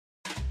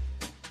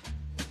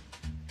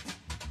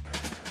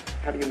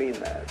How do you mean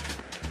that?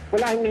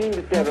 Well, I mean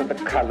that there are the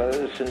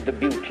colors and the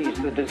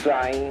beauties, the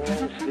designs,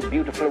 the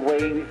beautiful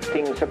way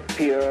things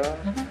appear.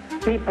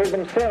 People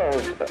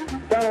themselves,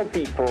 dull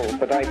people,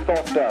 but I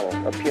thought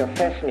dull, appear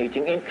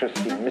fascinating,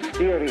 interesting,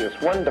 mysterious,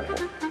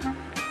 wonderful.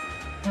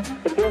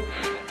 But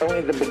that's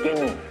only the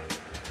beginning.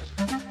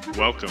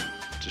 Welcome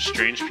to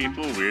Strange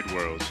People, Weird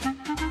Worlds.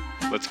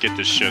 Let's get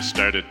this show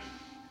started.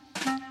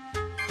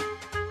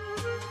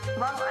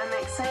 Well, I'm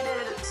excited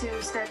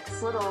to start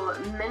this little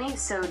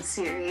mini-sode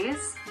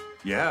series.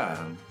 Yeah,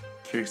 I'm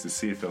curious to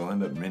see if it'll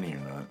end up mini or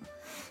not.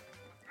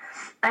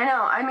 I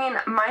know, I mean,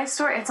 my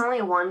story, it's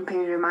only one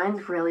pager.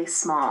 Mine's really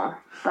small,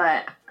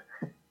 but...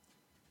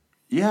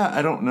 Yeah,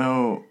 I don't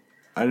know.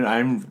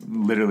 I'm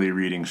literally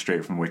reading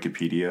straight from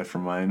Wikipedia for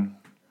mine.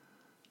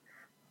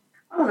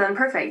 Oh, then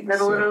perfect.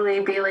 That'll literally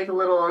be like a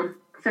little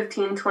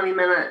 15,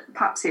 20-minute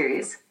pop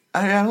series.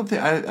 I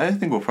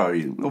think we'll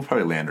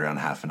probably land around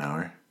half an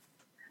hour.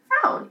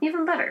 Oh,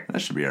 even better. That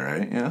should be all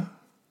right, yeah.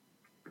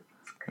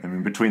 I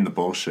mean, between the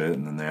bullshit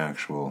and then the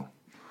actual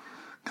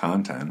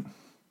content.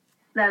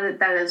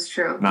 That is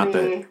true. Not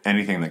that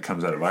anything that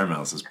comes out of our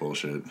mouths is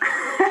bullshit.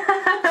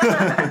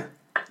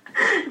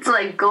 It's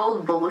like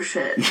gold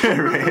bullshit. Yeah,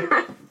 right.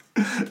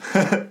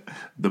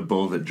 The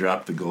bull that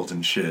dropped the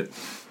golden shit.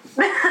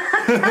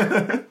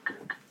 I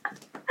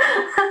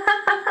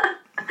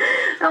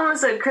almost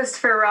said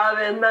Christopher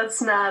Robin.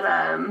 That's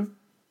not,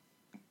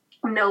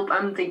 Nope,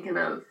 I'm thinking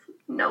of...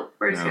 Nope,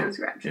 we're just gonna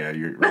scratch. Yeah,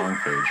 you're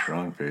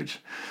wrong page.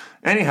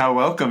 Anyhow,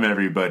 welcome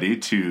everybody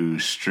to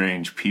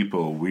Strange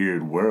People,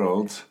 Weird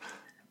Worlds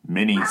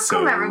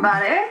mini-sode. Welcome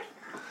everybody.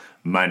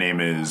 My name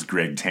is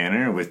Greg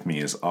Tanner. With me,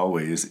 as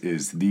always,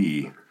 is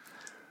the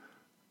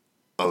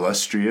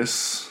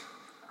illustrious,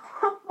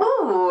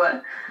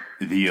 Ooh,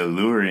 the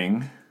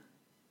alluring,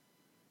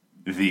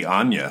 the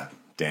Anya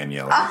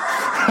Daniela.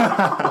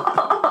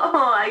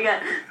 Oh, I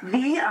got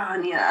the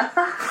Anya.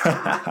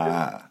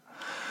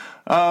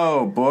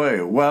 Oh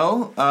boy.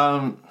 Well,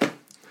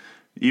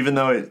 even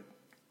though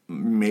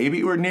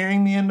maybe we're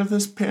nearing the end of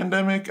this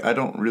pandemic, I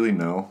don't really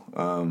know.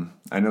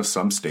 I know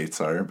some states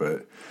are,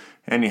 but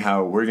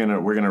anyhow, we're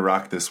gonna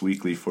rock this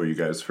weekly for you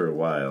guys for a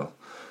while.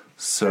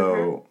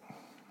 So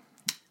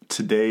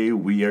today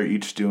we are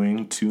each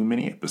doing 2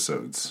 mini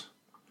episodes.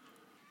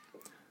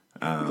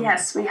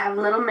 Yes, we have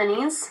little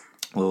minis.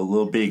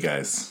 Little big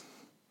guys,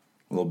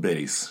 little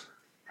bitties.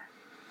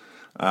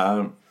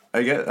 I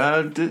get.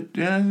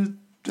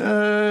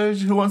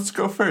 Who wants to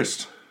go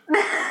first?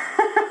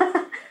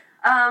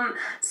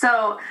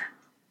 So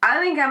I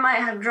think I might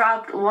have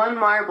dropped one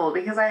marble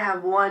because I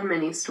have one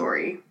mini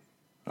story.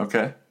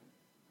 Okay.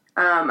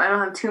 I don't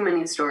have too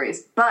many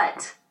stories,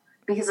 but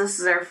because this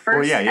is our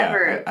first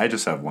ever... I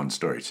just have one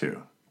story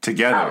too.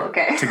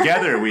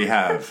 Together we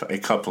have a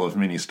couple of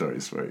mini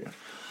stories for you.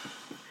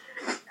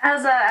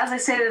 As I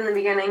said in the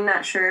beginning,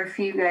 not sure if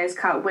you guys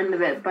caught wind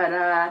of it, but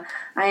I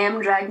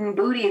am dragging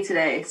booty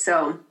today,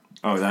 so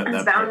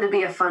it's bound to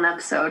be a fun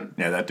episode.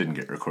 Yeah, that didn't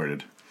get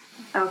recorded.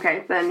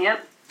 Okay, then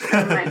yep.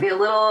 It might be a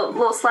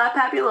little slap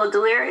happy, a little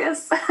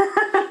delirious.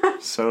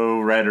 So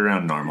right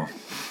around normal.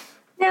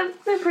 Yeah,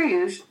 they're pretty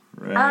huge.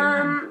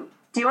 Right.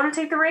 Do you want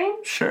to take the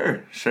reins?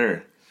 Sure.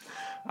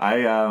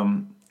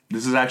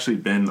 This has actually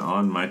been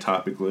on my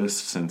topic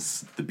list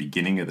since the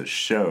beginning of the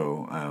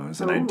show. It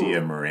was an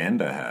idea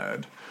Miranda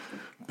had.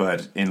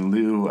 But in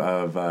lieu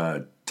of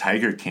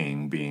Tiger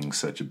King being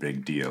such a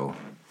big deal,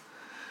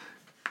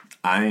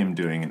 I am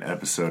doing an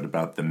episode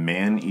about the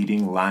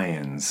man-eating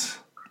lions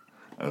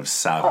of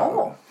Tsavo.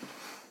 Oh.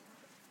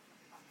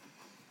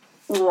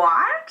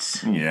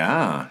 What?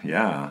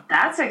 Yeah.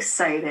 That's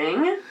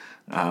exciting.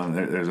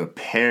 There's a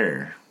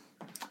pair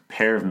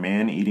of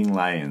man-eating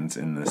lions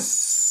in the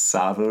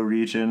Tsavo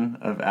region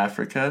of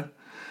Africa,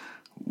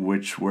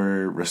 which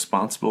were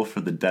responsible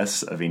for the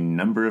deaths of a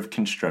number of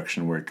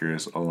construction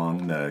workers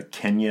along the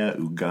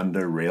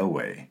Kenya-Uganda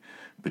Railway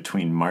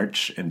between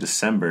March and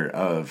December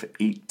of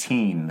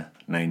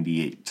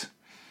 1898.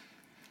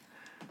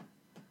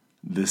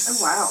 The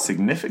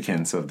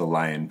significance of the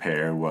lion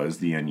pair was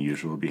the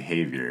unusual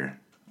behavior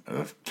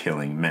of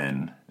killing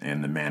men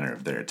and the manner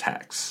of their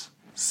attacks.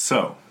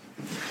 So,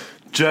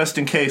 just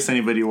in case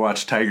anybody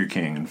watched Tiger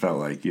King and felt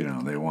like,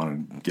 they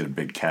want to get a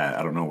big cat,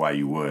 I don't know why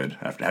you would.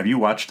 Have you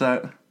watched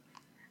that?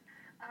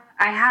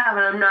 I have,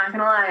 and I'm not going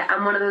to lie,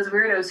 I'm one of those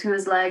weirdos who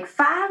is like,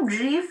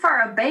 5G for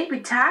a baby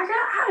tiger?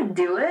 I'd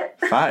do it.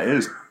 It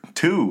was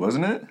 2,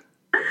 wasn't it?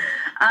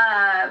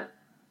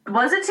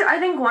 Was it 2? I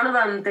think one of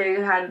them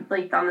they had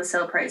like on the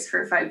sale price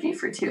for 5G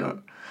for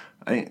 2.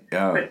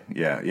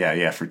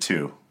 Yeah, for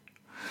 2.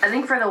 I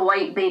think for the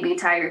white baby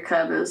tiger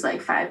cub it was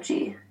like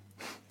 5G.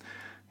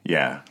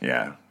 Yeah.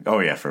 Oh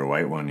yeah, for a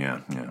white one,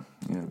 yeah.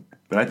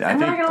 But I'm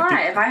not gonna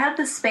lie, if I had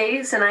the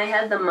space and I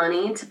had the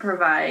money to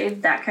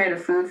provide that kind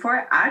of food for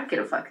it, I'd get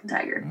a fucking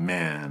tiger.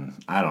 Man,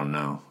 I don't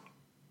know.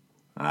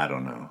 I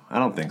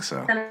don't think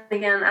so. And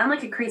again, I'm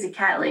like a crazy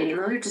cat lady,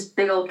 and those are just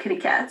big old kitty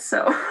cats,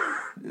 so...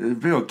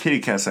 Big old kitty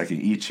cats that can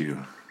eat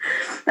you.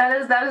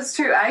 That is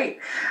true.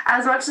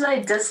 As much as I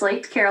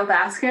disliked Carol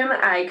Baskin,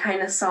 I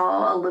kind of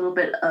saw a little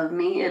bit of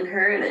me in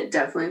her, and it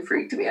definitely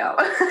freaked me out.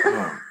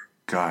 Oh,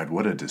 God,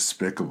 what a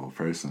despicable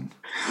person.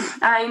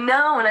 I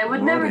know, and I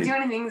would never do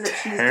anything that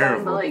she's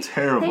done, but like,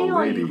 terrible hey, all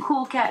lady. you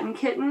cool cat and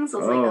kittens. I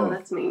was like, oh,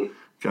 that's me.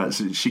 God,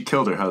 she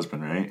killed her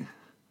husband, right?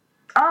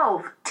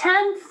 Oh,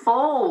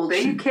 tenfold. Are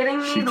you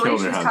kidding me? The way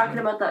she was talking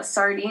about that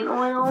sardine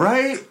oil.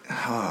 Right?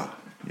 Oh,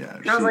 yeah.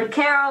 And I was like,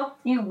 Carol,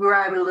 you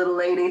grimy little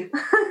lady.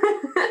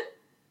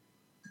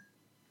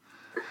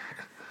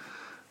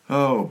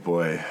 Oh,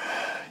 boy.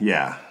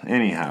 Yeah.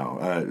 Anyhow,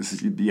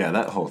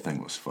 that whole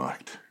thing was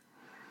fucked.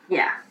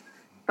 Yeah.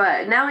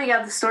 But now we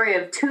got the story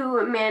of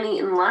two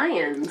man-eaten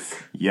lions.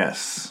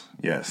 Yes.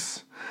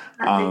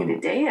 I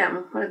think,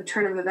 damn, what a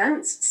turn of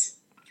events.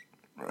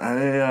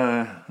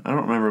 I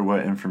don't remember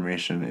what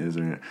information is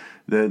in it.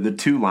 The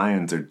two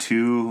lions are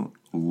two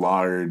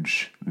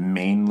large,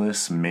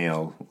 maneless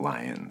male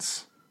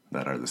lions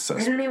that are the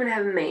suspects. They don't even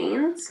have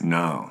manes?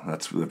 No,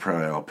 they're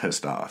probably all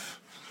pissed off.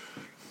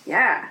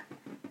 Yeah.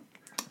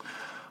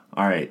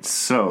 All right,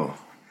 so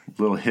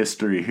a little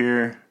history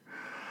here.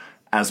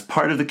 As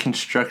part of the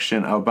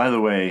construction, oh, by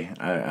the way,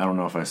 I don't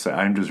know if I said,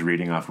 I'm just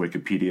reading off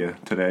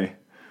Wikipedia today.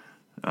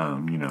 I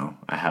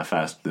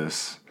half-assed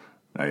this.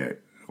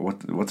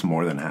 What's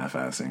more than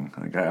half-assing?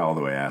 Like, I all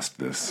the way asked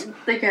this.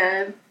 Like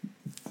a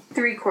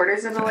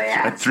 3/4 of the way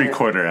asked. A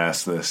 3/4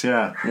 asked this,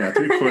 yeah. Yeah,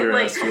 3/4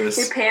 like, asked this.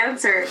 Your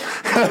pants are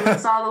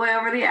almost all the way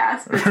over the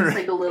ass, but just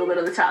like a little bit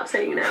of the top's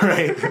hanging out.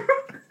 Right.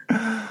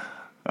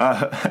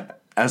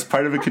 As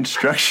part of a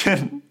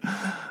construction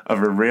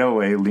of a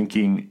railway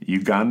linking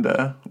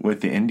Uganda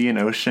with the Indian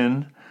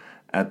Ocean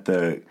at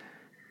the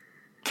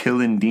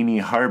Kilindini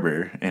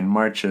Harbor in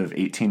March of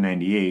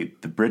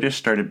 1898, the British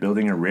started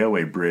building a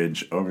railway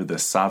bridge over the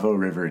Savo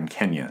River in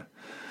Kenya.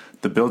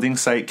 The building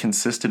site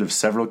consisted of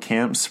several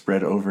camps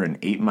spread over an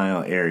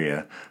 8-mile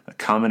area,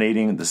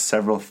 accommodating the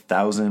several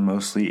thousand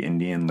mostly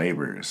Indian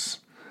laborers.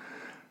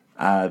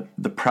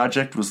 The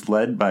project was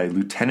led by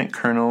Lieutenant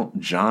Colonel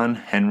John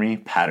Henry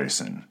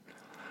Patterson,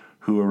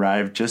 who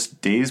arrived just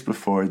days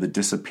before the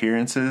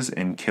disappearances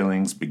and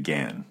killings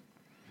began.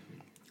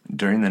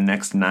 During the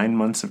next 9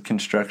 months of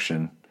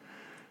construction,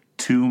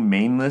 2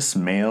 maneless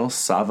male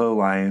Savo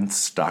lions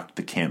stalked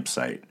the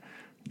campsite,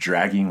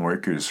 dragging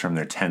workers from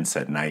their tents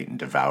at night and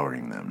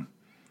devouring them.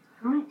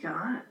 Oh my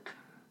God.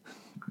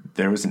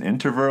 There was an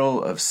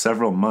interval of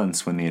several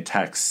months when the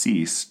attacks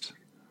ceased,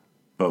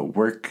 but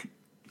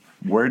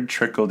word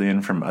trickled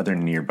in from other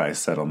nearby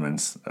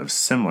settlements of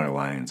similar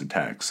lions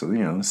attacks.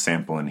 So,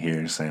 sampling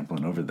here,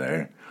 sampling over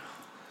there.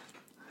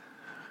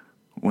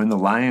 When the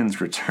lions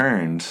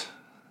returned,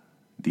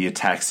 the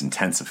attacks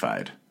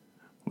intensified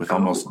with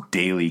almost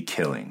daily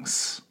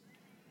killings.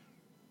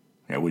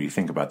 Yeah, what do you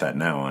think about that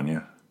now,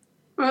 Anya?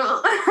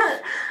 Well,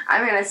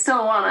 I mean, I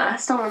still want a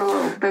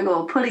little big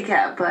old putty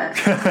cat, but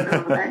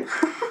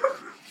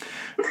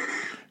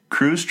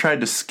Crews tried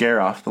to scare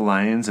off the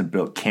lions and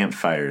built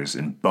campfires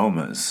in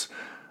bomas.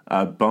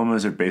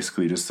 Bomas are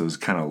basically just those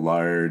kind of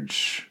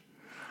large,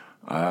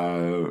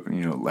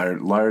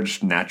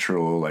 large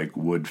natural like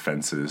wood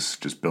fences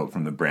just built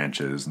from the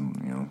branches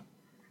and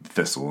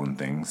thistle and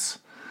things.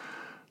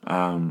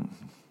 There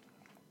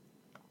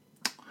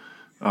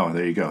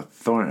you go.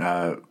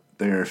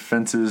 They're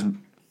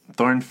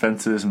thorn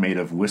fences made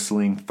of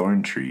whistling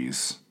thorn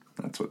trees.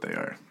 That's what they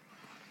are.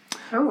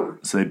 Oh.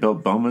 So they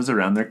built bomas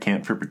around their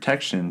camp for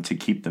protection to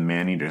keep the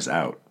man-eaters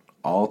out,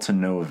 all to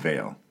no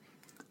avail.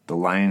 The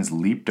lions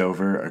leaped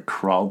over or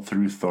crawled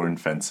through thorn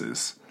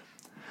fences.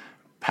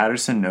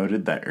 Patterson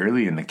noted that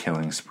early in the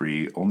killing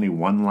spree, only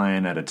one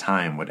lion at a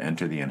time would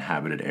enter the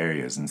inhabited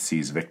areas and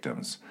seize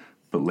victims,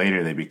 but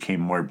later they became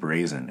more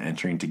brazen,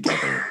 entering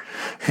together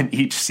and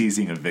each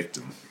seizing a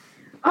victim.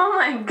 Oh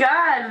my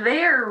God,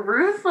 they are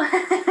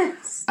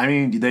ruthless. I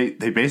mean,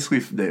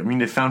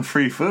 they found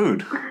free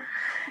food.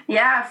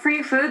 Yeah,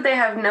 free food. They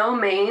have no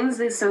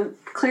manes. So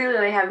clearly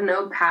they have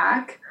no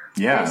pack.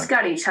 Yeah. They just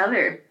got each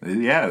other.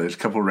 Yeah, there's a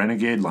couple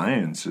renegade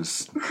lions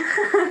just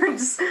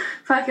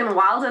fucking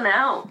wilding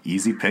out.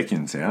 Easy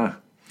pickings, yeah.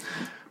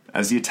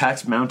 As the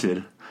attacks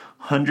mounted,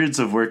 hundreds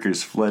of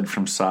workers fled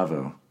from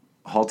Savo,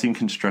 halting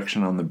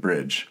construction on the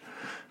bridge.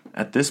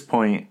 At this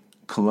point,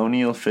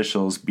 colonial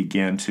officials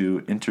began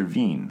to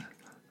intervene.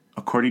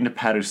 According to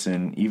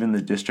Patterson, even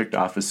the district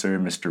officer,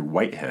 Mr.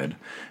 Whitehead,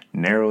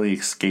 narrowly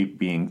escaped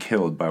being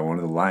killed by one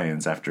of the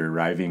lions after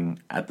arriving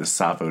at the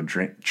Savo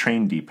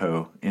train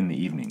depot in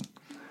the evening.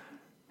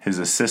 His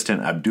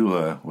assistant,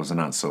 Abdullah, was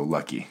not so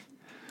lucky.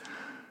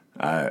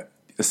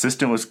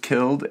 Assistant was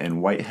killed,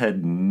 and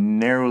Whitehead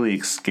narrowly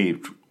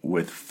escaped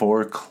with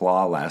 4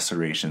 claw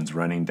lacerations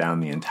running down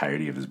the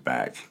entirety of his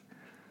back.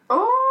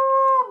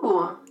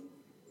 Oh!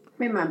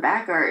 Made my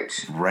back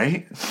arch.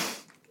 Right?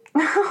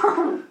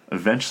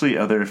 Eventually,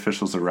 other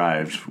officials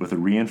arrived with a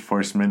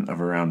reinforcement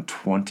of around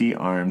 20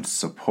 armed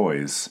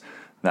sepoys.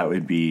 That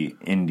would be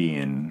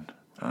Indian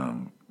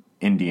kind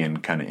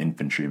of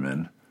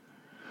infantrymen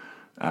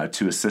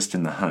to assist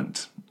in the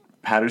hunt.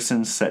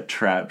 Patterson set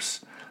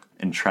traps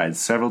and tried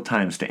several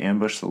times to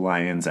ambush the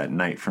lions at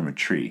night from a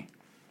tree.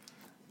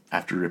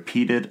 After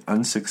repeated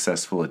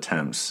unsuccessful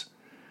attempts,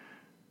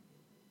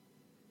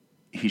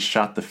 he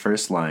shot the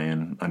first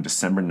lion on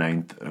December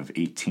 9th of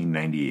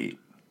 1898.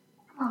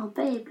 Oh,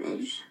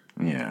 babies.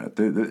 Yeah,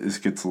 this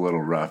gets a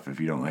little rough if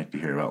you don't like to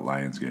hear about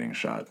lions getting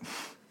shot.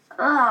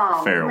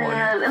 Oh, Fair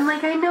man. warning.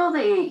 And, I know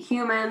they eat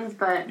humans,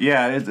 but...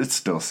 Yeah, it's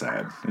still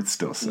sad. It's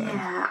still sad.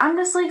 Yeah, I'm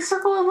just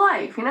circle of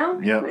life, you know?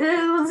 Yep. It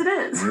is what it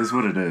is. It is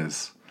what it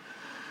is.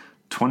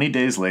 20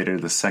 days later,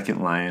 the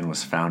second lion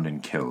was found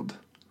and killed.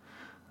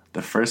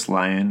 The first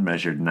lion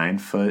measured 9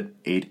 foot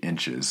 8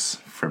 inches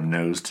from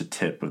nose to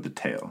tip of the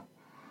tail.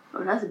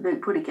 Oh, that's a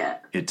big putty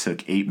cat. It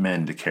took 8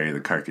 men to carry the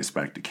carcass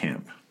back to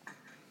camp.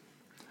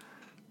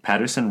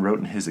 Patterson wrote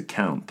in his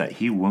account that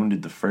he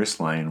wounded the first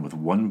lion with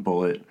 1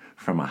 bullet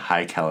from a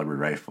high-caliber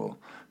rifle.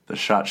 The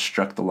shot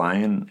struck the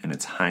lion in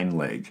its hind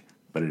leg,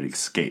 but it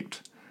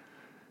escaped.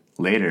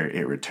 Later,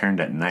 it returned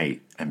at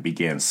night and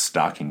began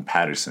stalking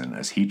Patterson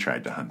as he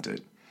tried to hunt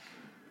it.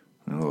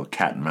 A little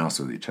cat and mouse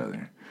with each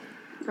other.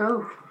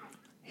 Oh.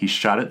 He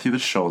shot it through the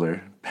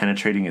shoulder,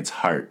 penetrating its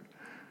heart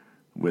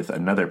with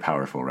another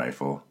powerful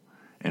rifle,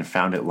 and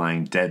found it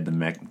lying dead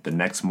the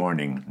next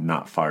morning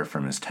not far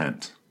from his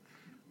tent.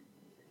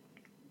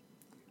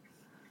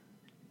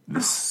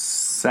 The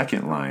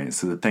second lion,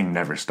 so the thing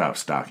never stopped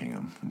stalking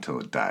him until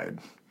it died.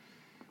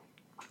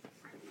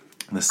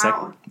 The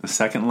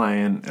second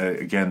lion,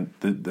 again,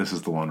 this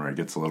is the one where it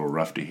gets a little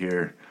rough to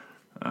hear.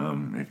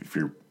 If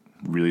you're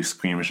really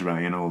squeamish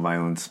about animal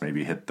violence,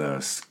 maybe hit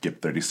the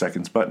skip 30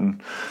 seconds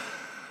button.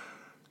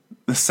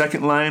 The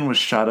second lion was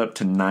shot up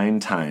to 9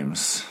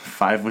 times,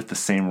 5 with the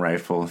same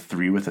rifle,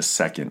 3 with a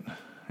second,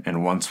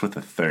 and once with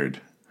a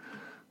third.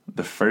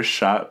 The first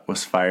shot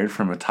was fired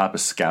from atop a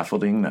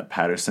scaffolding that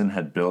Patterson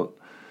had built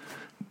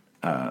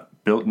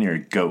near a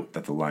goat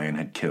that the lion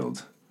had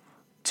killed.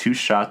 2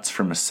 shots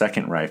from a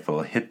second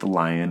rifle hit the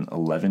lion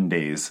 11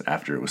 days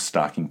after it was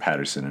stalking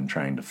Patterson and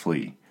trying to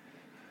flee.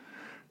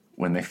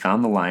 When they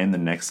found the lion the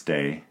next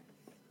day,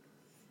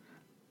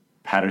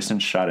 Patterson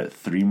shot it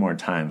 3 more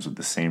times with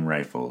the same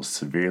rifle,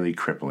 severely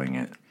crippling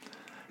it,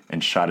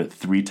 and shot it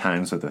 3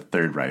 times with a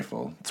third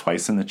rifle,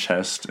 twice in the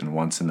chest and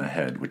once in the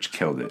head, which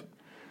killed it.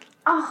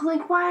 Oh,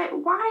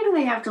 why do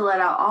they have to let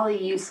out all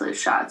the useless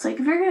shots? If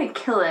you're gonna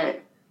kill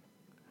it,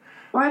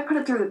 why put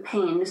it through the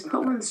pain? Just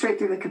put one straight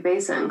through the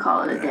cabeza and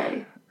call it a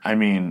day. I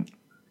mean,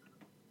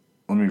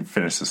 let me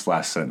finish this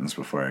last sentence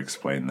before I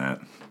explain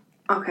that.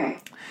 Okay.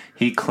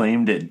 He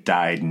claimed it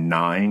died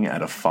gnawing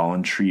at a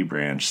fallen tree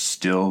branch,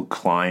 still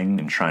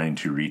clawing and trying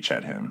to reach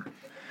at him.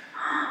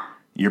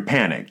 You're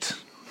panicked.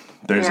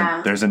 There's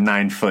a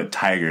 9-foot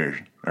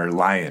tiger or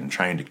lion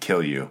trying to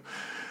kill you.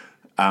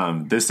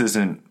 This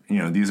isn't,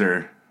 these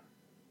are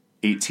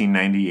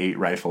 1898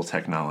 rifle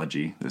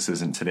technology. This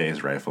isn't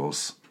today's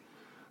rifles.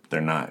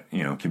 They're not,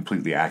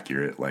 completely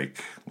accurate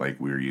like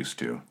we were used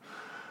to.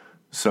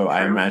 So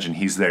I imagine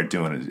he's there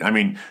doing it. I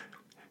mean,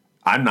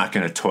 I'm not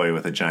going to toy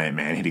with a giant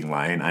man-eating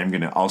lion. I'm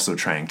going to also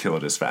try and kill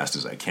it as fast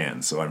as I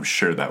can. So I'm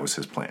sure that was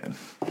his plan.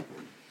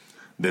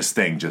 This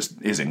thing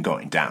just isn't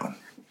going down.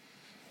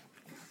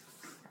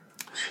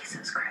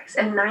 Jesus Christ.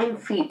 And 9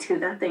 feet, too.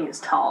 That thing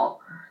is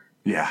tall.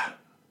 Yeah.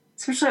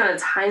 Especially on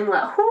its hind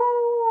leg.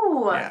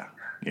 Whoo!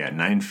 Yeah,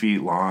 9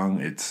 feet long.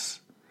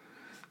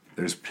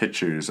 There's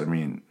pictures. I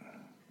mean,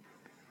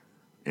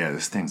 yeah,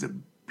 this thing's a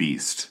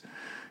beast.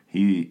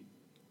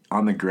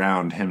 On the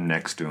ground, him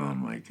next to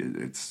him,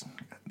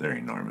 they're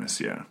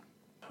enormous, yeah.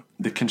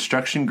 The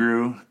construction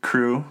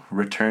crew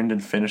returned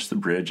and finished the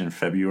bridge in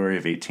February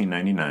of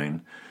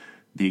 1899.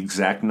 The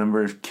exact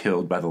number of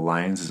killed by the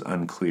lions is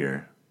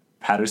unclear.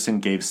 Patterson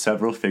gave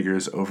several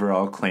figures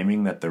overall,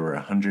 claiming that there were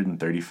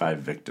 135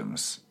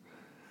 victims.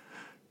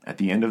 At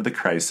the end of the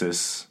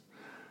crisis,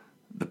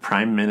 the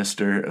Prime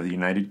Minister of the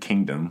United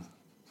Kingdom,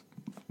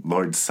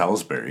 Lord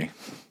Salisbury,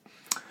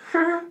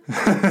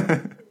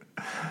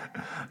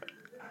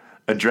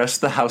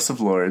 addressed the House of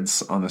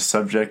Lords on the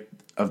subject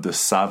of the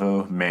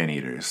Tsavo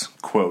man-eaters.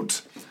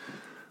 Quote,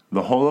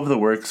 "The whole of the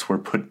works were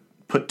put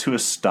to a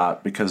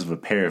stop because of a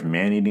pair of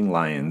man-eating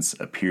lions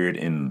appeared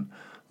in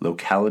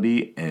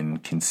locality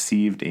and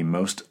conceived a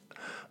most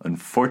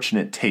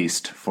unfortunate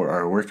taste for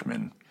our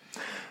workmen.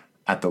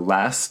 At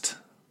last,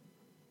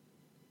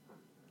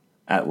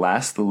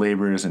 the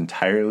laborers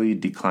entirely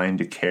declined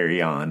to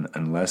carry on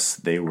unless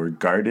they were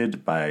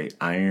guarded by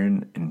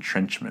iron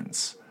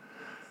entrenchments.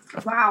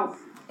 Wow.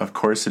 Of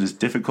course, it is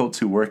difficult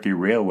to work a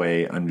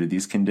railway under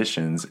these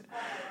conditions,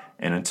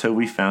 and until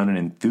we found an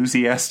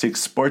enthusiastic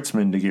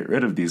sportsman to get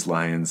rid of these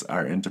lions,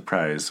 our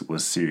enterprise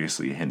was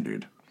seriously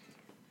hindered."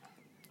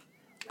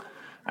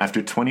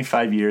 After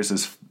 25 years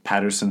as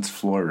Patterson's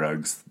floor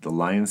rugs, the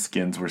lion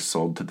skins were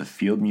sold to the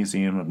Field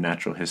Museum of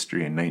Natural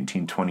History in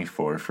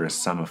 1924 for a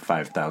sum of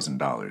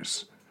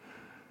 $5,000.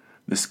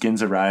 The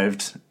skins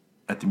arrived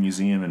at the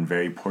museum in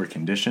very poor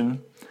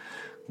condition.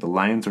 The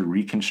lions were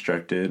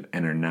reconstructed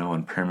and are now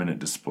on permanent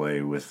display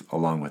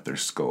along with their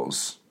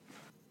skulls.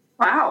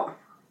 Wow.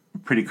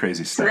 Pretty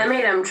crazy stuff. So they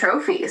made them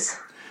trophies.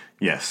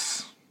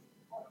 Yes.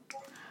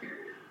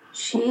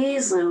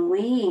 Jeez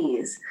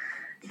Louise.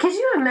 Could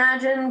you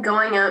imagine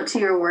going out to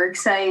your work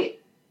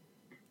site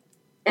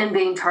and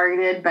being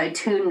targeted by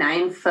 2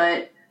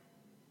 9-foot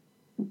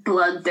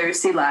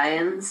bloodthirsty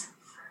lions?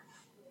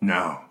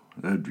 No.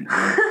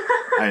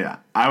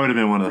 I would have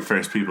been one of the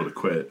first people to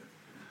quit.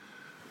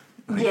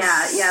 Like,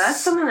 yeah,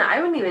 that's something that I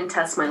wouldn't even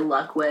test my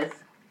luck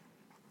with.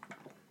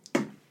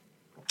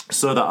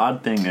 So the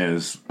odd thing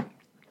is,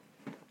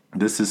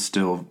 this is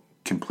still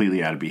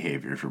completely out of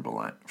behavior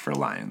for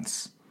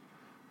lions.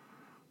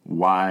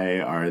 Why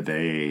are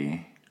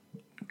they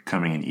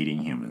coming and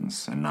eating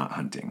humans and not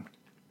hunting?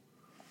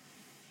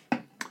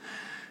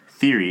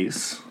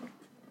 Theories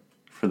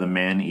for the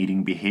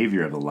man-eating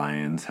behavior of the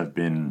lions have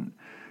been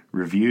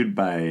reviewed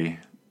by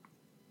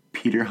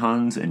Peter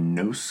Hans and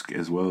Nosk,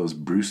 as well as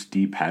Bruce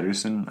D.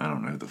 Patterson. I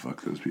don't know who the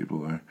fuck those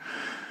people are.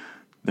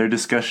 Their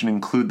discussion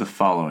include the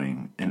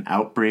following: an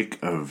outbreak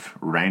of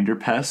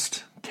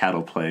Rinderpest,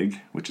 cattle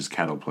plague, which is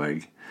cattle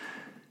plague.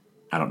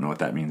 I don't know what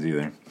that means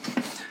either.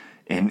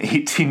 In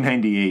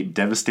 1898,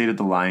 devastated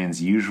the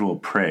lions' usual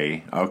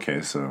prey.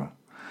 Okay, so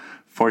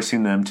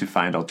forcing them to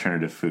find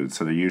alternative food.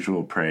 So the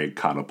usual prey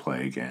caught a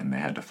plague, and they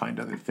had to find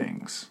other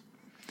things.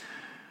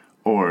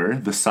 Or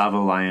the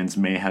Tsavo lions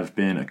may have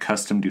been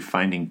accustomed to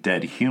finding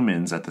dead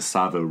humans at the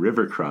Tsavo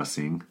River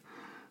crossing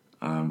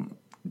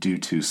due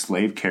to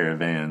slave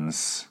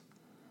caravans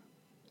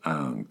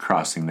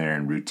crossing there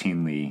and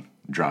routinely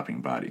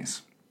dropping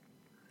bodies.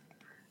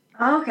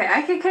 Okay,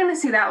 I could kind of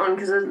see that one,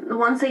 because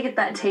once they get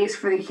that taste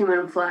for the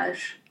human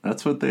flesh.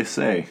 That's what they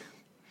say.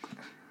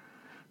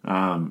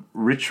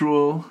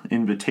 Ritual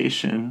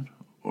invitation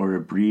or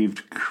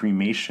abbreviated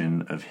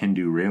cremation of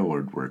Hindu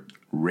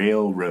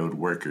railroad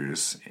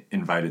workers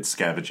invited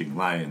scavenging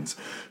lions.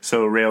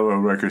 So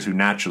railroad workers who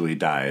naturally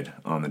died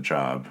on the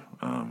job,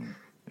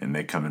 and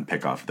they come and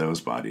pick off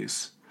those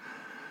bodies.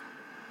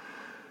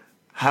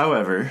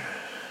 However,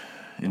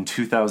 in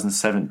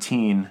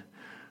 2017,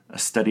 a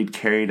study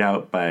carried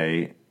out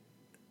by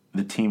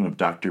the team of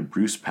Dr.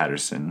 Bruce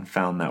Patterson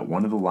found that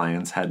one of the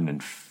lions had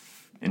an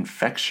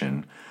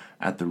infection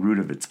at the root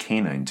of its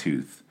canine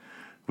tooth,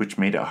 which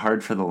made it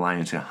hard for the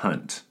lion to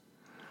hunt.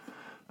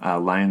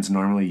 Lions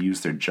normally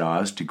use their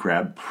jaws to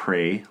grab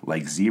prey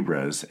like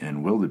zebras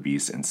and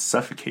wildebeest and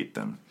suffocate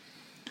them.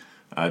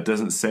 It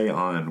doesn't say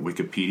on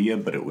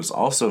Wikipedia, but it was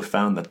also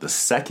found that the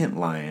second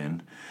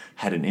lion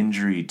had an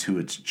injury to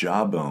its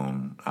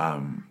jawbone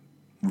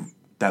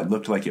that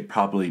looked like it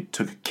probably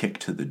took a kick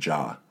to the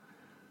jaw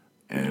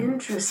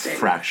and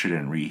fractured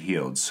and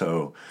rehealed.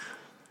 So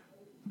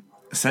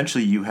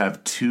essentially you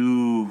have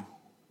 2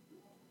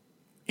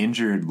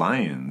 injured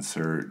lions,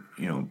 or,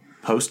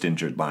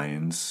 post-injured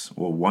lions.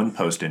 Well, one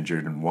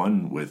post-injured and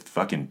one with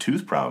fucking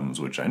tooth problems,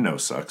 which I know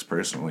sucks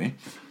personally.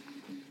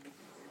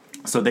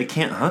 So they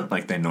can't hunt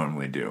like they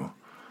normally do.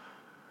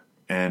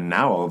 And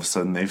now all of a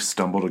sudden they've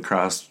stumbled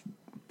across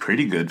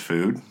pretty good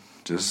food,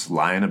 just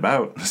lying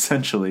about,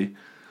 essentially.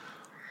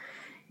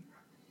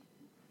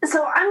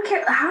 So I'm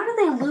curious, how do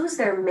they lose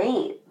their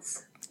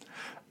manes?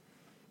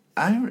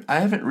 I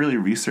haven't really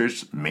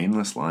researched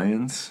maneless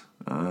lions.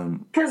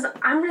 Because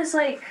I'm just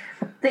like,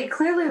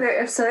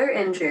 they're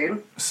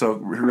injured. So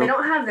they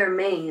don't have their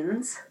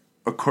manes.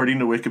 According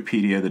to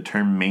Wikipedia, the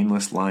term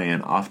maneless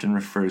lion often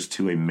refers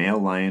to a male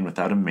lion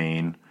without a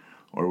mane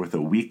or with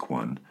a weak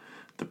one.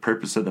 The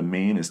purpose of the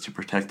mane is to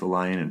protect the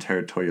lion in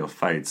territorial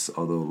fights,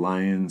 although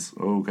lions...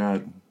 Oh,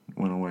 God,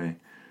 went away.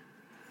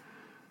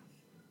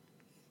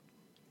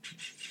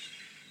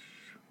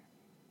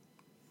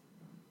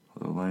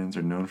 Although lions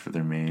are known for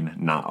their mane,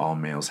 not all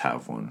males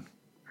have one.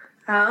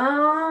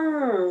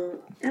 Oh,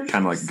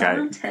 kind of like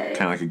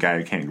a guy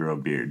who can't grow a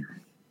beard,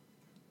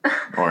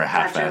 or a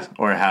half-ass,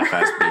 or a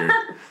half-ass beard,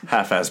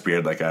 half-ass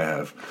beard like I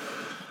have.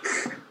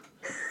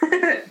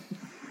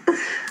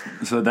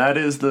 So that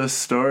is the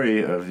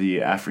story of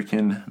the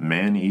African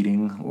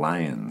man-eating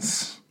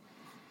lions.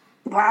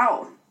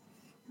 Wow.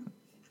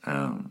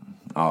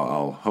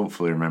 I'll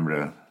hopefully remember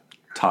to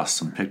toss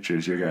some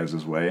pictures your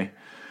guys' way.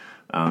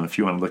 If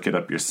you want to look it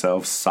up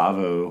yourself,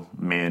 Tsavo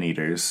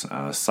man-eaters.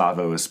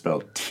 Tsavo is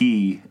spelled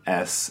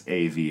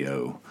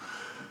T-S-A-V-O.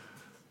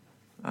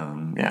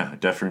 I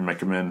definitely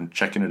recommend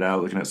checking it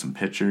out, looking at some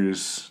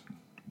pictures.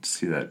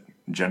 See that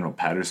General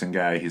Patterson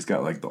guy. He's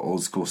got like the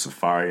old school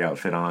safari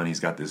outfit on. He's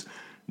got this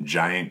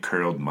giant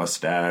curled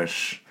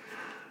mustache.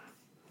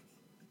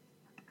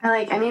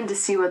 I need to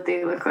see what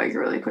they look like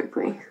really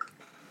quickly.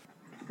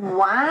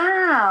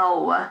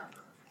 Wow.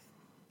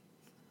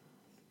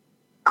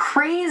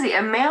 Crazy.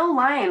 A male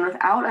lion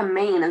without a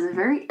mane is a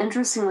very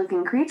interesting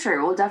looking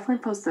creature. We'll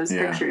definitely post those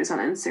pictures on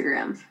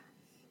Instagram.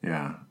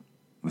 Yeah.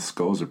 The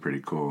skulls are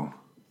pretty cool.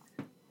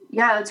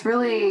 Yeah, that's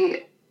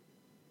really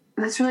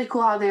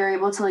cool how they were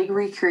able to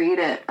recreate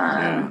it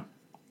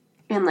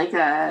in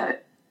a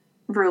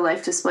real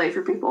life display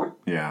for people.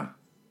 Yeah.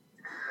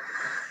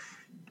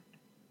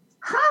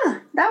 Huh.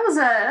 That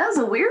was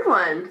a weird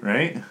one.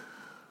 Right?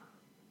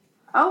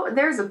 Oh,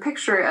 there's a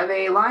picture of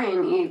a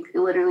lion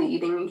literally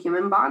eating a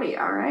human body.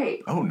 All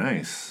right. Oh,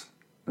 nice.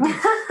 I'll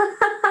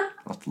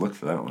have to look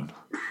for that one.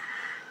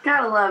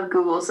 Gotta love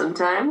Google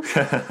sometimes.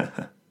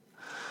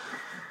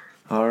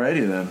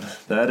 Alrighty then.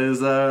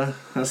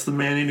 That's the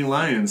man-eating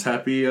lions.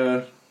 Happy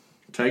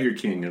Tiger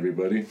King,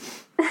 everybody.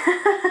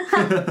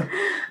 I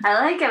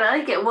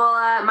like it.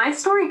 Well, my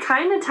story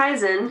kind of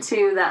ties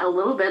into that a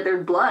little bit.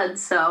 There's blood,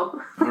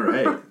 so. All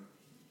right.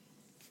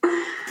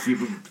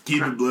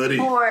 Keep it bloody.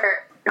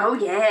 Oh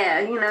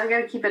yeah,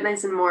 gotta keep it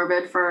nice and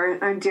morbid for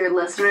our dear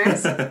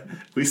listeners.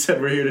 We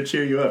said we're here to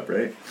cheer you up,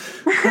 right?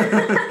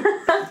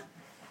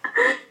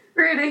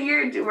 We're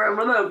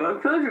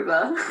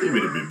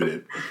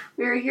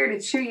here to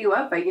cheer you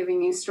up by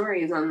giving you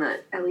stories on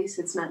that. At least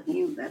it's not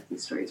you that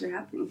these stories are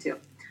happening to.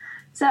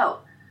 So,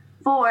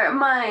 for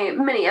my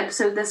mini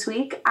episode this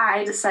week,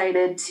 I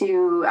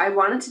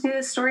wanted to do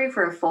this story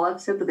for a full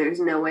episode, but there's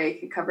no way I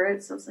could cover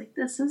it, so I was like,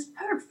 this is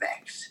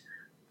perfect.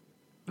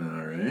 All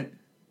right.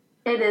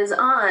 It is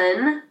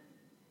on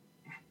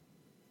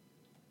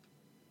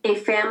a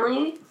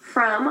family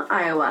from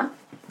Iowa.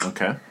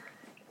 Okay.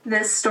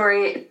 This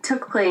story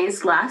took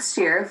place last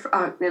year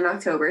in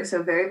October,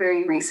 so very,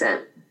 very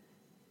recent.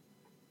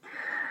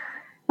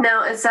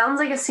 Now, it sounds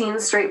like a scene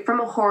straight from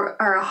a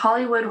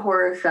Hollywood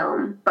horror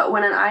film, but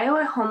when an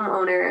Iowa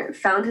homeowner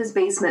found his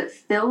basement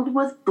filled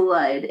with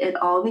blood, it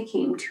all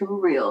became too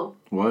real.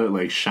 What,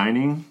 like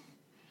Shining?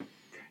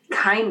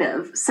 Kind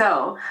of.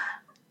 So,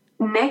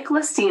 Nick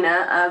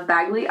Lestina of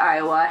Bagley,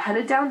 Iowa,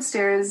 headed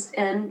downstairs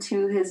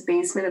into his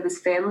basement of his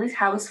family's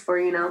house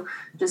for,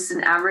 just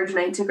an average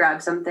night to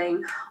grab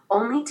something,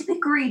 only to be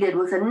greeted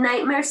with a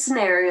nightmare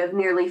scenario of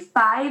nearly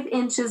 5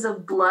 inches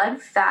of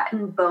blood, fat,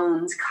 and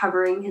bones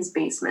covering his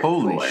basement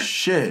floor. Holy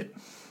shit.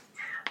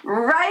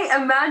 Right?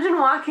 Imagine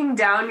walking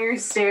down your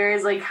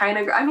stairs,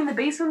 the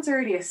basement's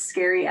already a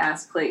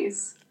scary-ass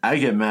place. I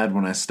get mad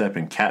when I step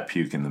in cat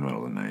puke in the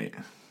middle of the night.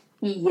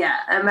 Yeah,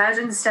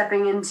 imagine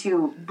stepping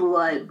into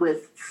blood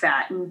with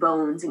fat and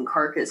bones and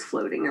carcass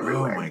floating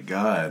everywhere. Oh my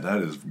god,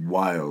 that is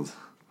wild.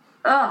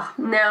 Oh,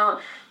 now,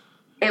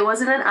 it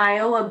wasn't an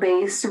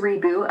Iowa-based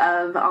reboot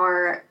of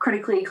our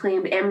critically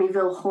acclaimed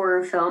Amityville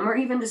horror film, or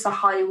even just a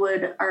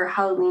Hollywood or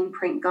Halloween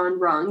prank gone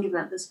wrong,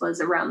 given that this was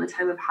around the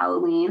time of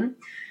Halloween.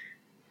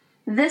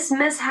 This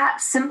mishap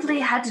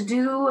simply had to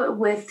do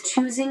with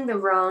choosing the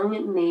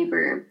wrong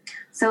neighbor.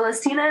 So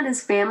Lestina and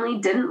his family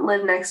didn't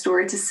live next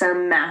door to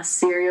some mass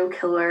serial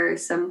killer,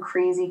 some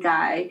crazy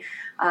guy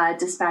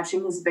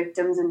dispatching his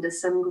victims into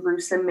some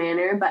gruesome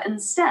manner, but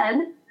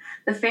instead,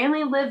 the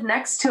family lived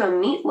next to a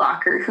meat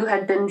locker who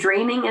had been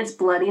draining its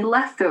bloody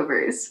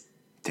leftovers.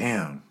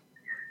 Damn.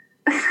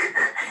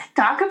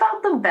 Talk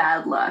about the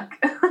bad luck.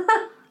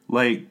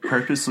 Like,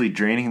 purposely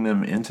draining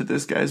them into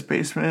this guy's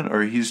basement,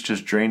 or he's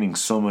just draining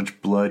so much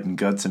blood and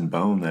guts and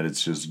bone that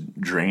it's just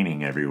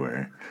draining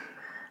everywhere?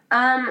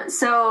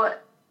 So,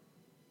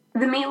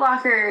 the meat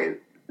locker,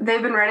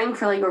 they've been running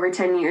for over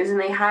 10 years, and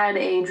they had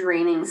a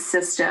draining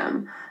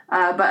system.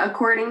 But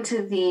according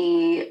to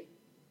the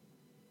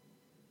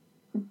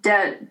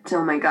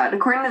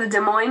according to the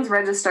Des Moines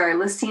Register,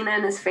 Lestina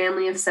and his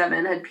family of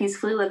 7 had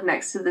peacefully lived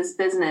next to this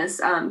business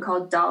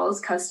called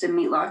Dahl's Custom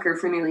Meat Locker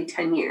for nearly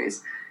 10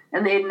 years.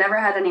 And they had never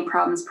had any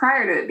problems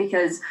prior to it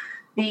because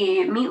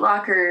the meat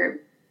locker,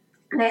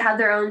 they had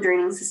their own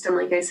draining system,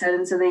 like I said,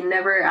 and so they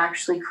never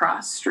actually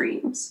crossed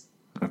streams.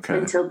 Okay.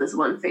 Until this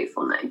one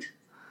fateful night.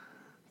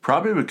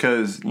 Probably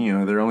because,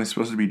 they're only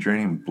supposed to be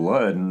draining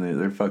blood, and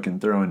they're fucking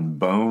throwing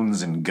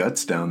bones and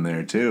guts down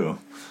there, too.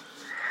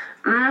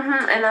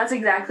 Mm-hmm. And that's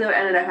exactly what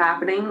ended up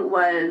happening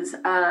was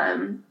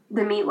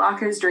the meat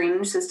locker's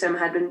drainage system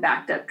had been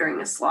backed up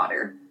during a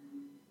slaughter.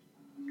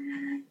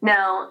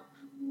 Now,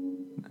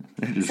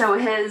 so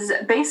his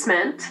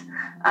basement,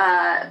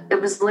 it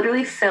was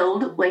literally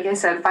filled, like I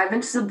said, 5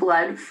 inches of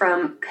blood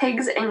from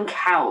pigs and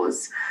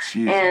cows.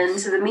 Jesus. And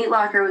so the meat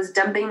locker was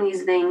dumping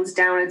these things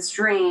down its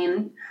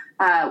drain,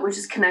 which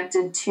is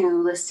connected to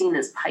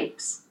Lestina's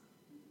pipes.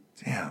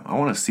 Damn, I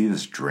want to see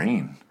this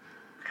drain.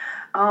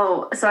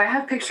 Oh, so I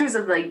have pictures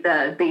of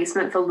the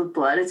basement filled with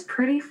blood. It's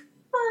pretty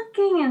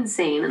fucking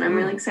insane, and I'm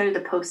really excited to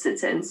post it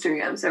to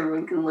Instagram so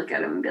everyone can look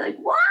at it and be like,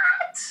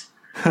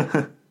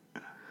 what?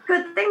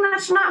 Good thing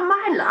that's not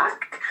my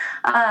luck.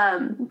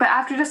 But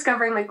after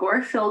discovering the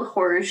gore-filled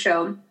horror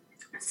show,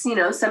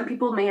 some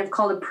people may have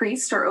called a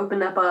priest or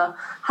opened up a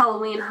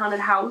Halloween haunted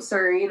house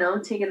or,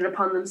 taken it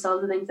upon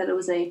themselves to think that it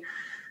was a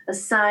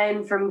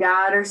sign from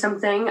God or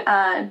something.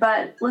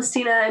 But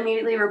Lestina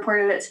immediately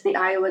reported it to the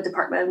Iowa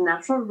Department of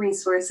Natural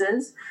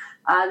Resources.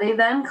 They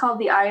then called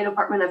the Iowa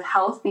Department of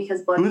Health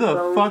because blood and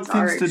bones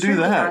are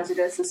extremely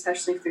hazardous,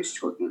 especially if there's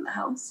children in the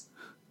house.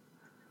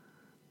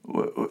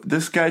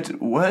 This guy,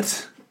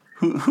 what?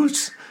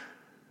 Who's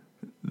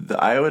the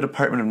Iowa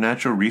Department of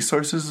Natural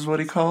Resources is what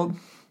he called?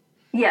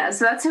 Yeah,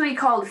 so that's who he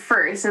called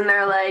first, and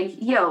they're like,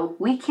 yo,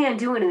 we can't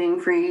do anything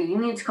for you. You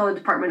need to call the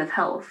Department of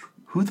Health.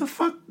 Who the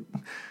fuck?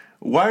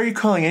 Why are you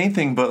calling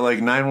anything but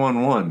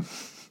 911?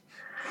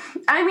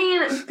 I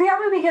mean,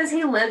 probably because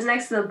he lives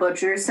next to the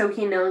butcher, so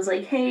he knows,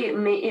 hey, it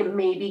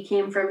maybe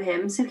came from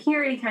him. So he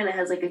already kind of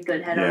has, a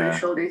good head on his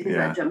shoulders. He's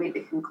not jumping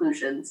to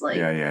conclusions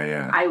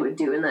I would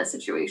do in that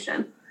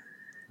situation.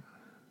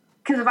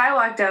 Because if I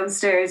walked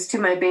downstairs to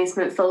my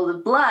basement filled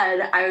with blood,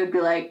 I would be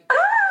like,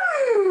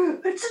 oh,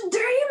 it's a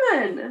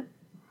demon.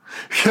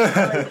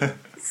 Like,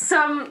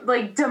 some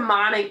like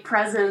demonic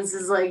presence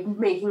is like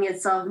making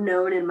itself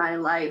known in my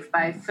life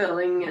by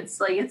filling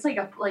it's like an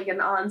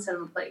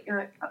onsen. Like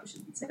I probably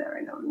shouldn't say that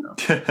right now. No.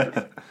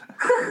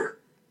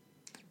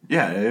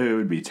 Yeah, it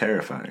would be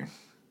terrifying.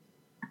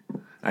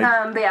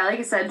 But yeah, like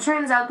I said,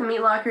 turns out the meat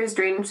locker's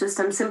drainage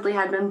system simply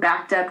had been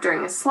backed up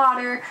during a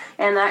slaughter,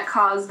 and that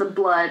caused the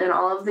blood and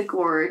all of the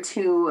gore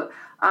to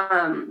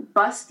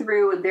bust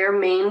through their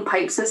main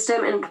pipe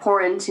system and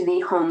pour into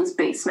the home's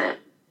basement.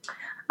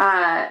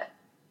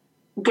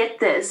 Get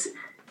this,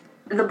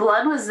 the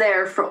blood was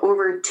there for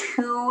over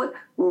 2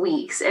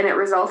 weeks, and it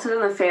resulted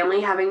in the family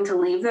having to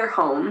leave their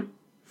home.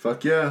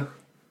 Fuck yeah.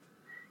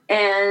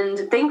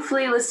 And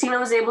thankfully, Listino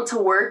was able to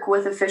work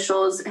with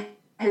officials,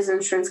 his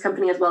insurance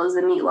company, as well as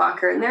the meat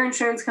locker and their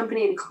insurance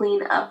company to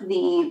clean up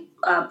the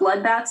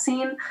bloodbath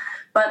scene,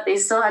 but they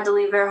still had to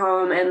leave their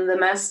home, and the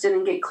mess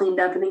didn't get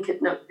cleaned up, and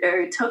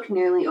it took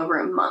nearly over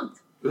a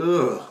month.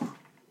 Ugh.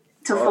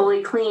 To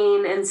fully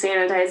clean and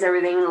sanitize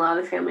everything and allow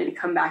the family to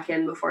come back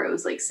in before it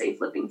was like safe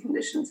living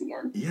conditions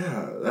again.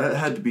 Yeah, that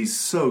had to be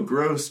so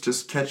gross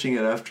just catching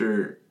it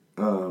after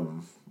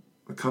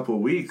a couple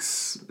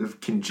weeks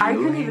of congealing. I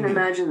couldn't even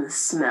imagine the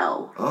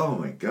smell. Oh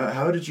my god,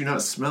 how did you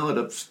not smell it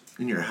up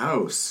in your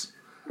house?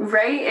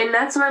 Right? And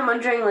that's what I'm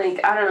wondering,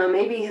 like, I don't know,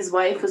 maybe his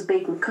wife was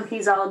baking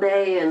cookies all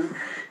day and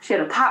she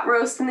had a pot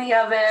roast in the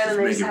oven and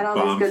they just had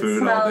all these good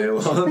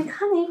smells. She's like,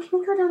 honey, can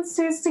you go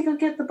downstairs to go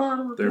get the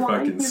bottle of They're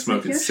wine? fucking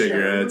smoking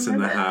cigarettes in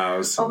the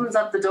house. Opens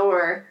up the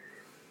door.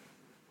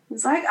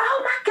 He's like,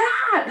 oh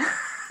my god!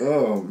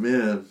 Oh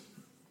man.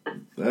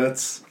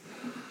 That's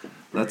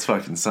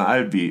fucking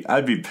I'd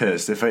be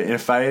pissed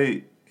if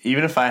I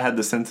even if I had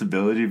the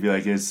sensibility to be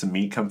like, it's a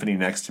meat company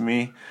next to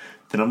me,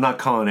 then I'm not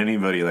calling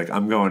anybody. Like,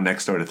 I'm going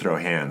next door to throw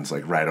hands,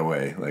 like, right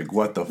away. Like,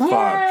 what the fuck?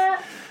 Like,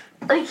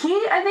 I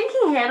think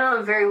he handled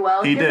it very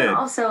well. He did.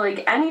 Also,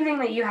 like, anything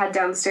that you had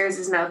downstairs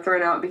is now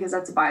thrown out because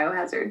that's a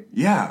biohazard.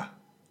 Yeah.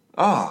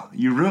 Oh,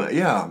 you really...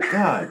 Yeah,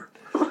 God.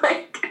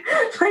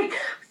 like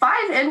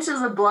 5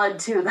 inches of blood,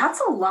 too.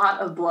 That's a lot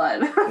of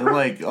blood. And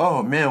like,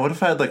 oh, man, what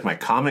if I had, like, my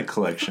comic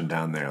collection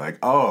down there? Like,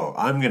 oh,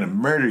 I'm gonna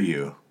murder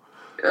you.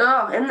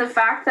 Oh, and the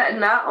fact that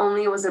not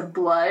only was it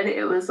blood,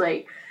 it was,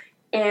 like,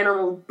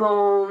 animal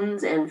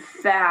bones and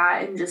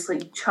fat and just,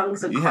 like,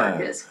 chunks of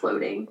carcass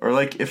floating. Or,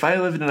 like, if I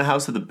lived in a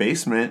house with a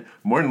basement,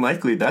 more than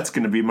likely that's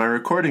gonna be my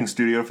recording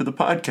studio for the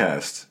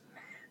podcast.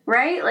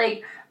 Right?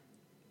 Like,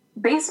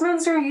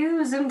 basements are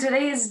used in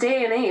today's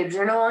day and age.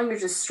 They're no longer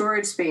just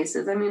storage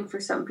spaces. I mean, for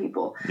some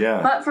people.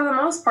 Yeah. But for the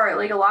most part,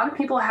 like, a lot of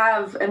people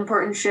have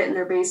important shit in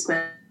their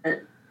basement.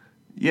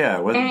 Yeah.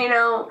 And, you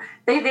know,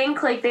 they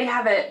think, like, they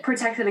have it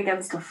protected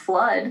against a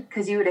flood,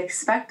 because you would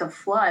expect a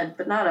flood,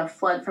 but not a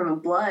flood from a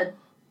blood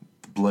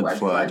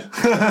flood.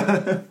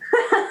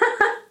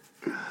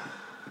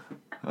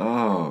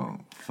 Oh,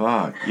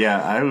 fuck.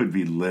 Yeah, I would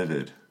be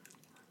livid.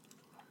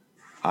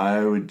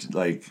 I would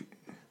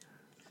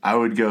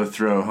go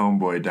throw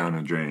Homeboy down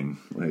a drain.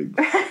 Like,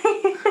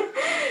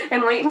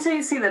 and wait until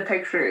you see the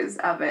pictures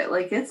of it.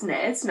 Like, it's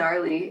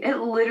gnarly. It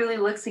literally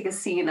looks like a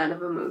scene out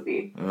of a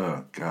movie.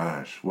 Oh,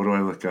 gosh. What do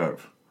I look up?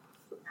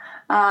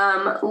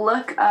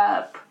 Look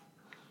up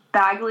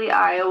Bagley,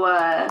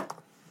 Iowa,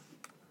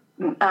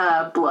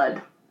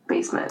 blood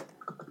basement.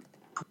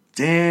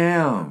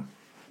 Damn.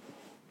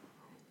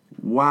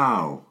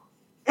 Wow.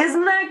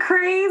 Isn't that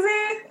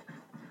crazy?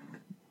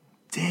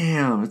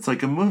 Damn, it's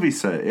like a movie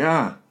set,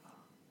 yeah.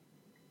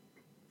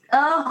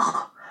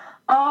 Oh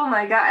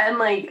my god. And,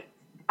 like,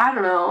 I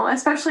don't know,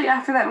 especially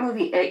after that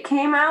movie It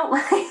came out,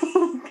 like,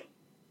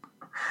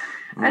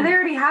 and they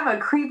already have a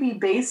creepy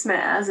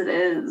basement as it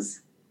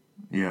is.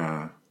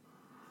 Yeah.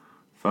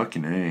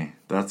 Fucking A.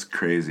 That's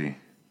crazy.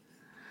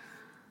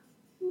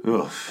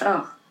 Ugh.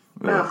 Oh.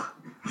 Ugh.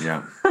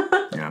 Yeah.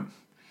 Yeah.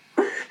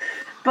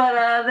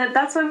 But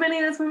that's my mini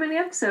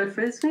episode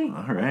for this week.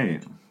 All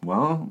right.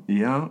 Well,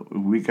 yeah,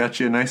 we got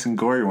you a nice and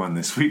gory one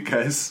this week,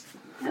 guys.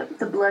 Yep,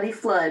 the bloody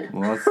flood.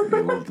 Well,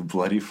 the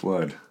bloody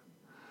flood.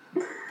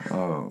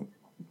 Oh,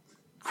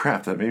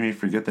 crap! That made me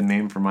forget the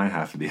name for my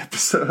half of the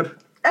episode.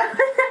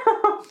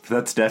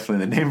 That's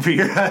definitely the name for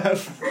your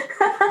half.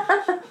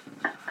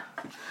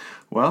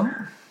 Well,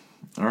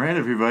 all right,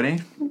 everybody.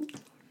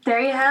 There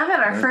you have it,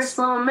 our first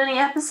little mini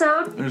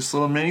episode. There's a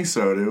little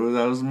mini-sode.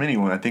 That was a mini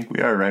one. I think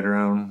we are right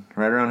around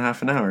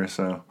half an hour.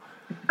 So.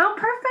 Oh,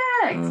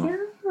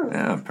 perfect!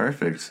 Yeah,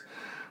 perfect.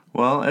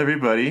 Well,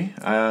 everybody,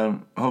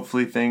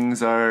 hopefully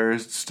things are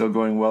still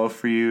going well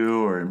for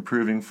you or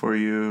improving for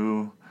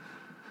you.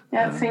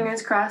 Yeah,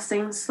 fingers crossed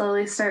things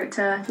slowly start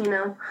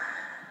to,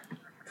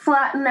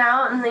 flatten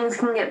out and things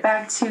can get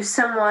back to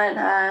somewhat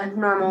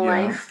normal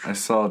life. I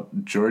saw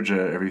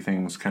Georgia,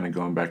 everything's kind of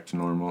going back to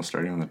normal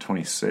starting on the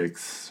 26th,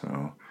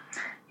 so.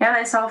 Yeah, and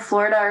I saw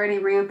Florida already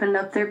reopened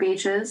up their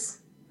beaches.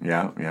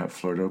 Yeah,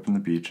 Florida opened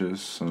the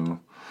beaches, so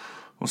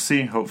we'll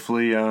see.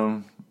 Hopefully,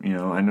 I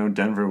know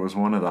Denver was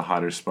one of the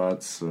hotter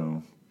spots,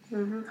 so.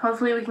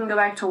 Hopefully we can go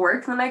back to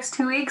work in the next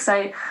 2 weeks.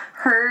 I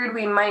heard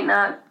we might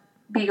not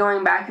be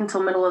going back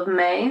until middle of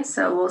May,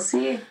 so we'll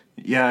see.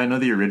 Yeah, I know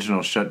the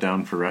original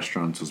shutdown for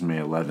restaurants was May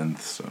 11th,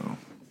 so...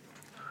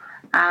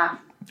 I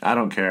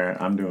don't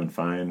care. I'm doing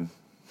fine.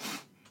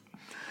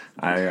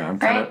 I'm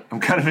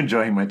kind of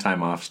enjoying my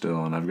time off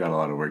still, and I've got a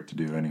lot of work to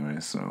do anyway,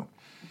 so...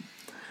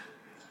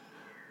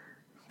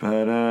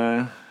 But,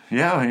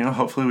 yeah,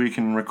 hopefully we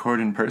can record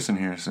in person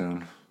here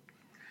soon.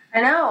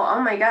 I know.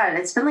 Oh my god.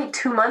 It's been like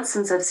 2 months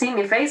since I've seen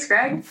your face,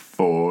 Greg.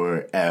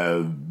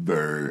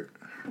 Forever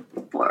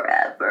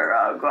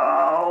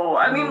ago.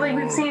 I mean, like,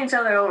 we've seen each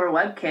other over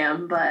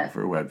webcam, but...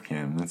 Over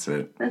webcam. That's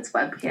it. That's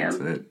webcam. That's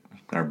it.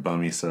 Our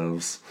bummy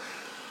selves.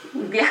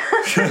 Yeah.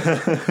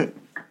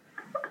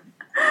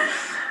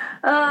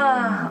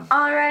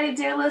 Alrighty,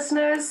 dear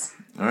listeners.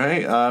 All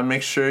right,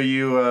 make sure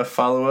you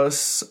follow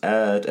us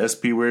at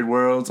SP Weird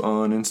World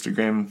on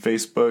Instagram and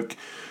Facebook.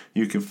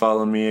 You can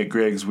follow me at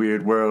Greg's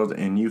Weird World,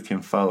 and you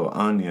can follow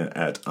Anya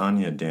at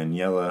Anya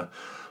Daniela.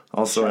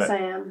 Also, yes,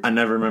 I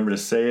never remember to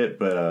say it,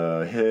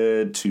 but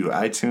head to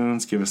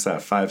iTunes, give us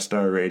that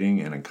 5-star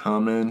rating and a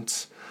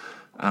comment.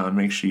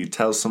 Make sure you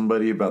tell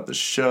somebody about the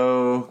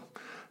show.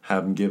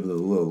 Have them give it a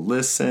little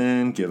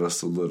listen. Give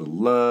us a little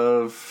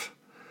love.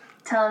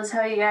 Tell us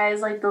how you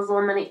guys like those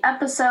little mini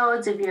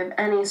episodes. If you have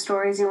any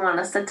stories you want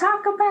us to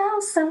talk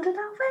about, send it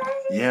our way.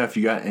 Yeah, if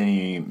you got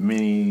any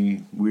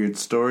mini weird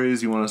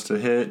stories you want us to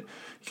hit,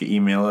 you can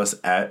email us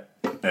at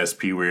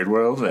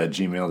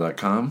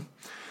spweirdworld@gmail.com.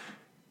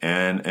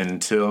 And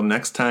until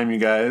next time, you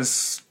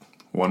guys,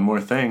 one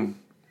more thing.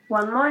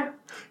 One more.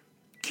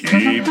 Keep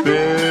it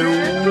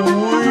weird.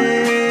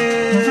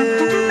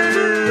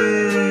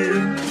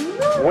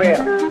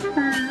 Well,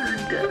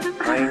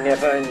 I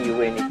never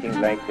knew anything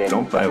like that.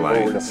 Don't buy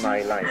lions. All of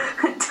my life.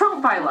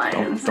 Don't buy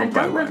lions. Don't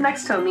buy live lions.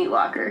 next to a meat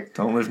locker.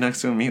 Don't live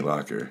next to a meat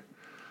locker.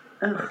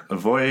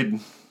 Avoid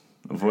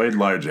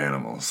large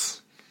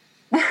animals.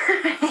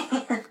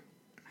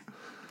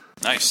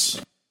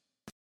 Nice.